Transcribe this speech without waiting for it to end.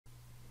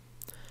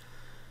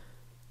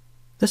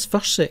This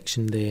first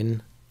section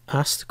then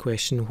asks the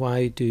question,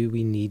 why do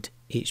we need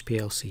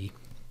HPLC?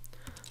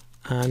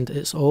 And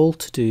it's all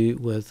to do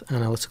with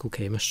analytical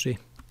chemistry.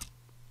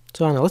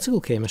 So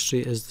analytical chemistry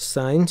is the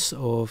science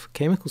of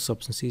chemical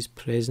substances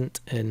present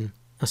in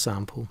a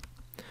sample.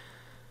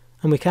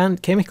 And we can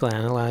chemically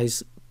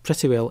analyse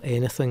pretty well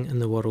anything in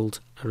the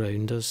world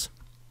around us.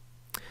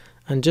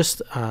 And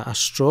just a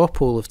straw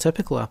poll of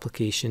typical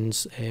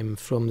applications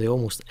from the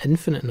almost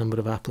infinite number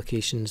of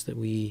applications that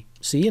we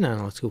see in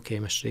analytical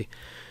chemistry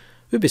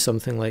would be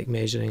something like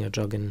measuring a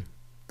drug in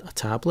a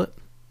tablet,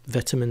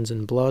 vitamins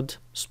in blood,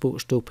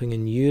 sports doping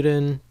in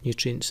urine,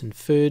 nutrients in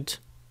food,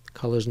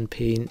 colours in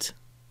paint,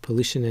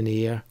 pollution in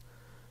air,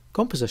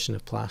 composition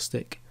of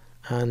plastic,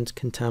 and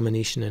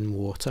contamination in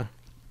water.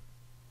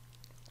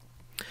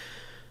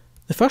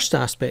 The first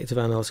aspect of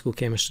analytical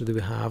chemistry that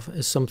we have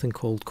is something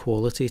called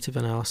qualitative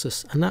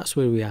analysis, and that's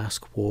where we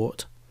ask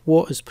what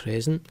is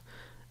present.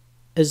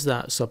 Is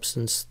that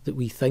substance that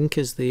we think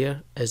is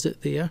there, is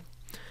it there?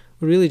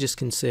 We're really just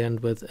concerned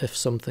with if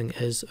something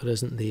is or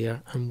isn't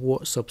there and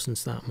what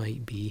substance that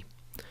might be.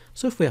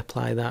 So if we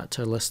apply that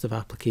to our list of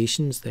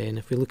applications then,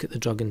 if we look at the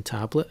drug and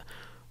tablet,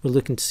 we're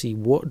looking to see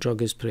what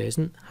drug is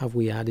present, have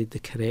we added the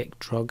correct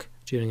drug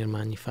during our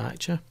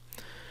manufacture.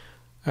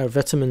 Our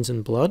vitamins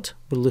in blood,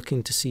 we're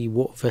looking to see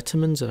what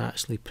vitamins are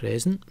actually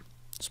present.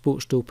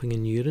 Sports doping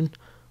in urine,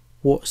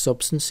 what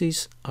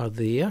substances are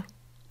there?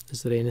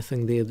 Is there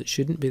anything there that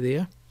shouldn't be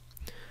there?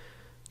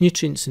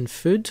 Nutrients in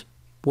food,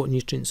 what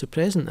nutrients are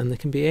present? And there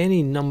can be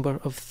any number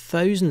of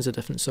thousands of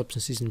different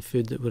substances in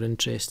food that we're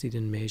interested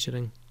in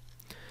measuring.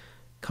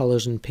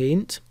 Colours in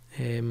paint,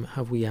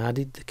 have we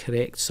added the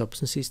correct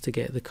substances to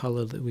get the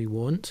colour that we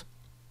want?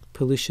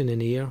 Pollution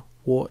in air,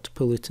 what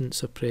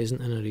pollutants are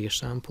present in our air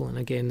sample? And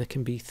again, there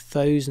can be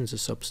thousands of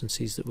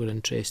substances that we're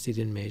interested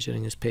in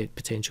measuring as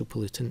potential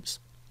pollutants.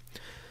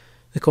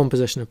 The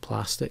composition of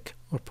plastic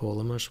or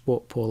polymers,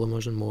 what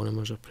polymers and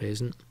monomers are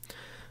present.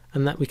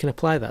 And that we can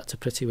apply that to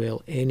pretty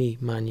well any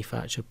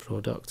manufactured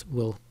product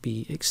will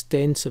be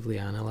extensively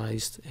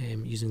analysed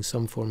using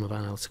some form of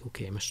analytical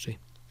chemistry.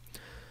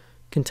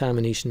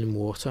 Contamination in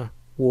water,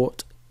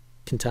 what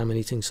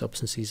contaminating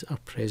substances are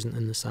present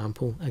in the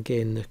sample?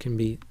 Again, there can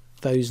be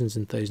thousands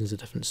and thousands of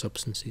different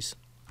substances.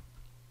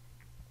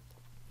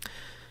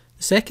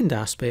 The second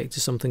aspect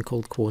is something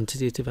called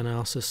quantitative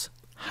analysis.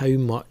 How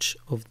much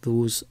of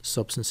those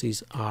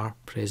substances are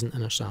present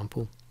in our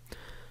sample?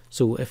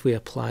 So if we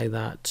apply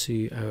that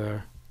to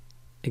our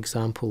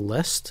example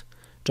list,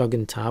 drug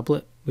and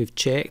tablet, we've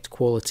checked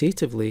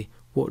qualitatively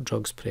what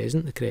drug's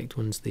present, the correct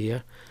one's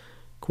there.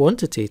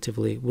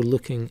 Quantitatively, we're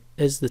looking,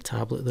 is the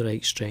tablet the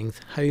right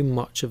strength? How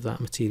much of that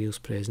material is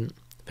present?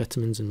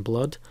 Vitamins in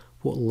blood,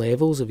 what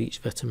levels of each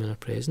vitamin are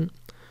present?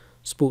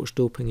 Sports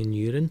doping in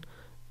urine,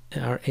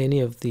 are any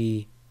of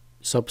the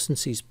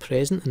substances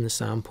present in the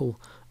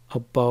sample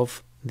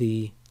above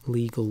the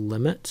legal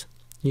limit?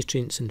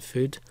 Nutrients in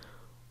food,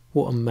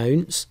 what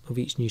amounts of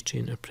each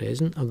nutrient are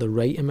present? Are the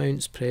right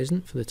amounts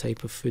present for the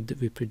type of food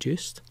that we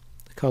produced?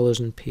 The colours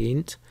in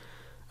paint,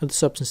 are the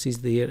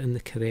substances there in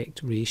the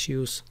correct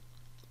ratios?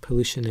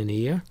 Pollution in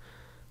air,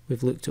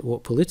 we've looked at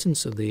what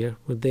pollutants are there,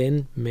 we're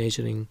then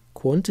measuring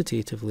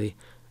quantitatively,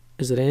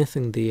 is there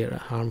anything there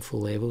at harmful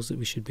levels that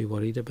we should be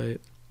worried about?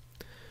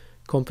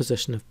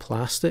 Composition of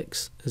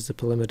plastics, is the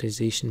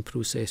polymerization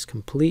process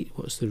complete?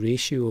 What's the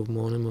ratio of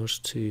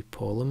monomers to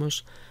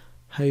polymers?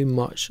 How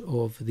much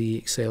of the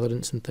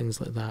accelerants and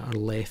things like that are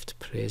left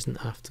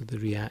present after the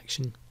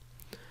reaction?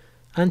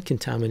 And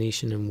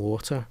contamination in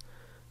water,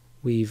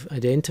 we've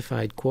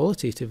identified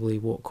qualitatively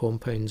what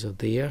compounds are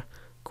there.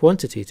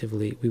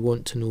 Quantitatively, we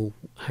want to know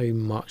how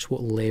much,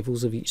 what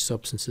levels of each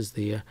substance is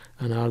there,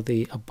 and are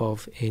they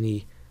above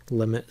any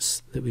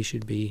limits that we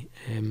should be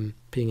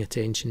paying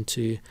attention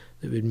to,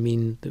 that would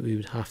mean that we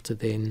would have to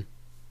then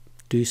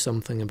do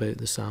something about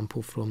the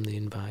sample from the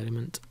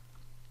environment.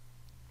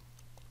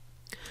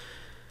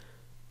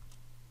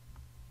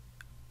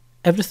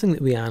 Everything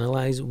that we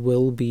analyse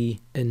will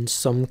be in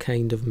some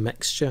kind of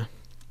mixture,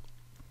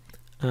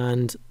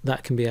 and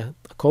that can be a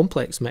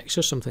complex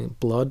mixture, something like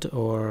blood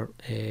or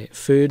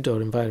food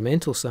or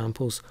environmental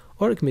samples,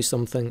 or it can be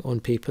something on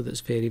paper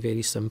that's very,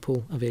 very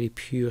simple, a very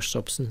pure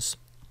substance.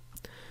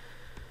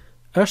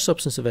 Our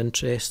substance of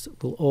interest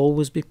will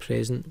always be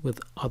present with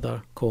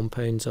other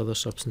compounds, other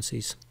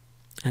substances.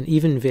 And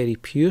even very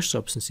pure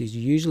substances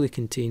usually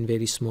contain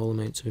very small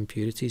amounts of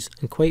impurities,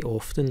 and quite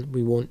often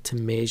we want to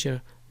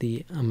measure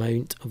the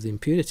amount of the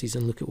impurities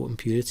and look at what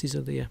impurities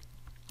are there.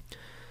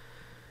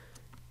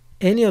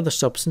 Any other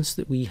substance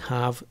that we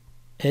have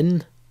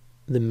in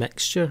the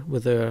mixture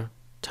with our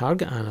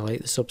target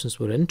analyte, the substance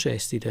we're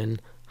interested in,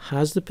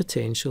 has the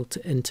potential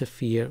to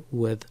interfere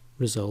with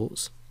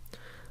results.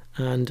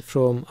 And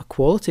from a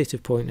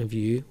qualitative point of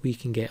view, we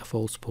can get a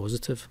false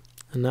positive,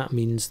 and that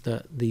means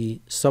that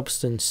the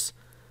substance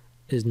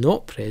is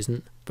not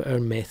present, but our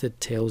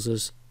method tells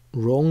us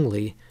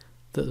wrongly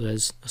that there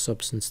is a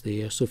substance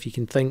there. So if you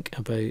can think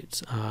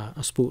about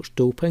a sports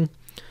doping,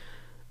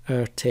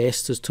 our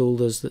test has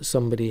told us that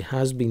somebody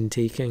has been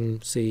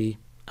taking, say,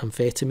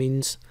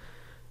 amphetamines,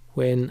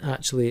 when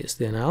actually it's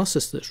the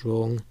analysis that's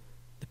wrong.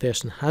 The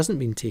person hasn't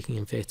been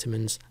taking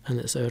amphetamines, and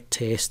it's our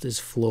test is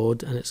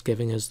flawed and it's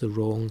giving us the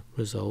wrong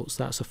results.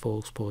 That's a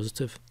false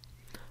positive.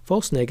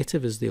 False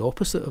negative is the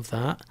opposite of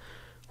that,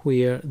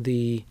 where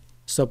the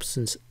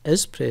substance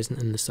is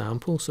present in the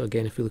sample. So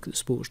again, if we look at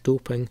sports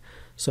doping,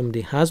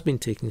 somebody has been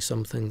taking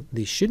something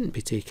they shouldn't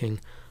be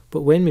taking,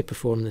 but when we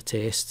perform the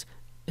test,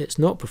 it's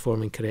not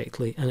performing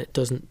correctly and it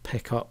doesn't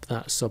pick up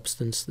that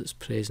substance that's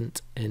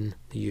present in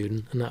the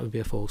urine, and that would be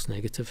a false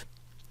negative.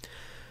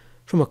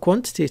 From a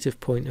quantitative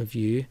point of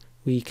view,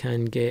 we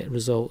can get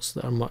results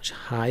that are much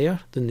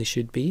higher than they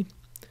should be,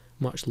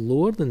 much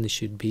lower than they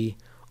should be,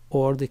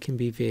 or they can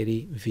be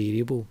very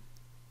variable.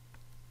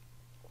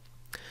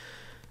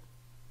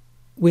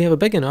 We have a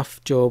big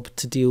enough job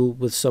to deal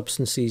with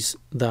substances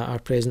that are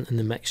present in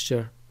the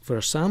mixture for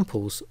our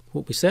samples.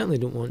 What we certainly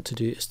don't want to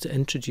do is to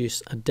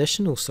introduce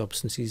additional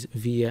substances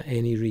via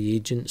any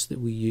reagents that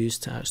we use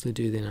to actually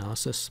do the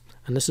analysis.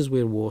 And this is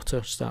where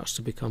water starts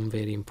to become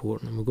very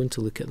important, and we're going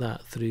to look at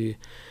that through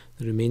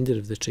the remainder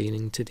of the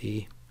training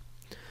today.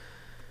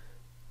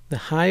 The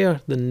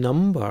higher the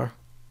number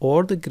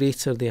or the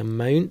greater the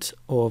amount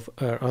of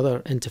our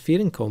other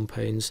interfering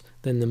compounds,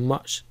 then the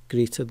much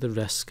greater the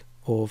risk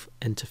of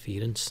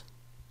interference.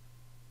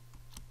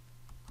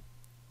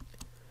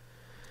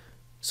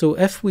 So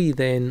if we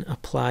then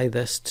apply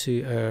this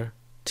to our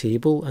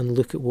table and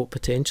look at what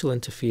potential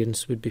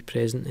interference would be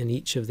present in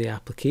each of the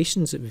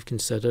applications that we've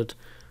considered,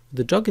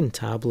 the drug and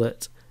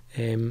tablet,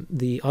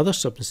 the other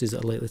substances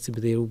that are likely to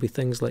be there will be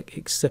things like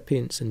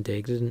excipients and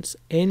degradants.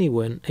 Any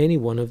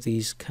one of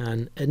these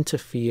can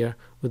interfere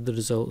with the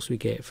results we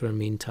get for our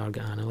main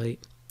target analyte.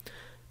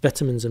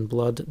 Vitamins in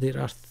blood, there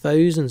are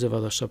thousands of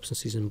other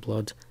substances in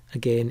blood.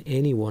 Again,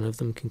 any one of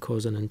them can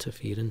cause an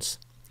interference.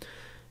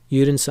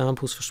 Urine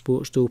samples for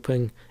sports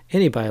doping,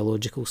 any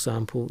biological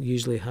sample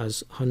usually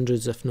has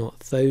hundreds if not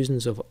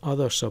thousands of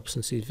other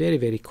substances, very,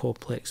 very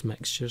complex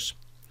mixtures.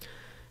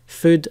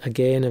 Food,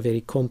 again, a very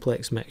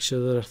complex mixture.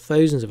 There are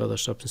thousands of other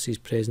substances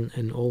present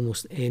in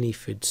almost any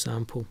food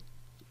sample.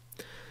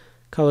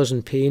 Colours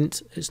and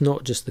paint, it's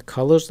not just the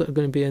colours that are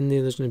going to be in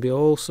there, there's going to be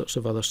all sorts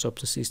of other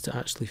substances to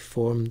actually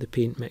form the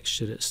paint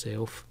mixture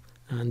itself,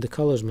 and the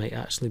colours might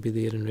actually be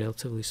there in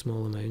relatively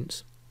small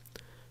amounts.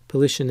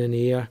 Pollution in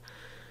air,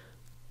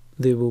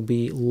 there will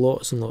be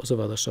lots and lots of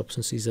other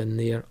substances in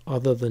there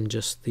other than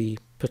just the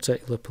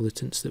particular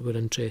pollutants that we're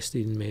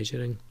interested in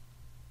measuring.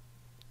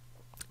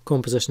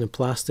 Composition of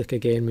plastic,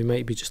 again, we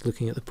might be just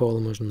looking at the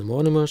polymers and the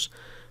monomers,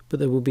 but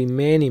there will be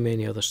many,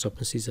 many other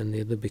substances in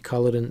there. There'll be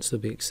colorants,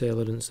 there'll be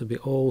accelerants, there'll be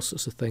all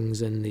sorts of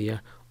things in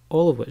there,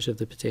 all of which have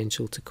the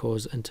potential to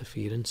cause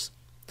interference.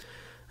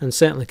 And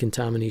certainly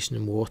contamination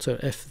in water,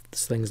 if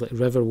it's things like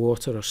river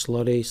water or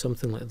slurry,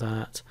 something like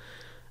that,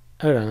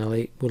 our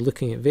analyte, we're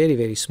looking at very,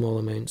 very small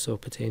amounts of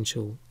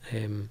potential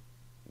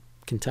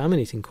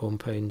contaminating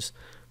compounds,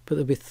 but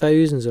there'll be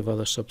thousands of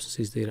other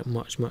substances there at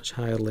much, much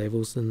higher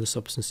levels than the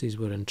substances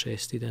we're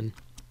interested in.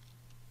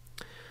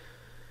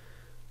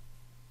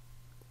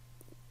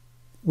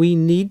 We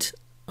need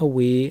a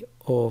way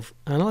of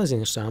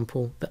analysing a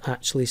sample that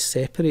actually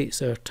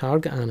separates our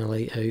target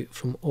analyte out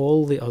from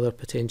all the other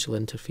potential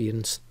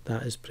interference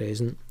that is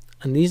present,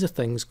 and these are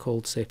things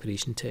called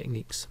separation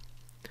techniques.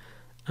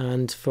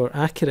 And for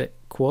accurate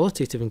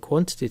qualitative and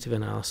quantitative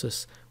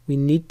analysis, we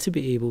need to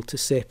be able to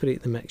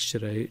separate the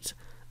mixture out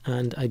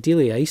and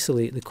ideally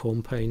isolate the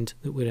compound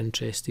that we're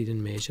interested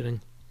in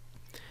measuring.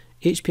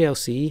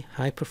 HPLC,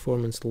 high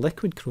performance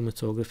liquid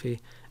chromatography,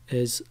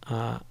 is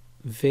a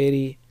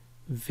very,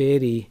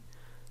 very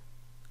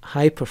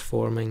high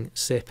performing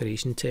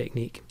separation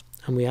technique,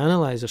 and we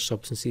analyse our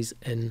substances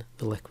in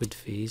the liquid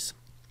phase.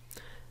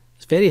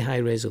 It's very high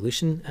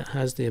resolution. It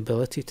has the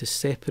ability to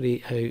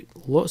separate out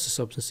lots of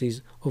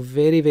substances of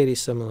very, very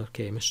similar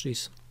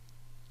chemistries.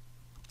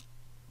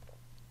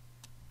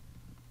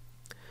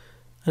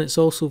 And it's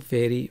also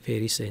very,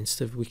 very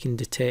sensitive. We can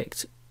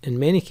detect, in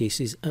many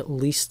cases, at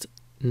least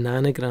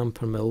nanogram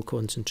per mil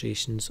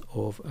concentrations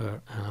of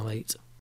our analyte.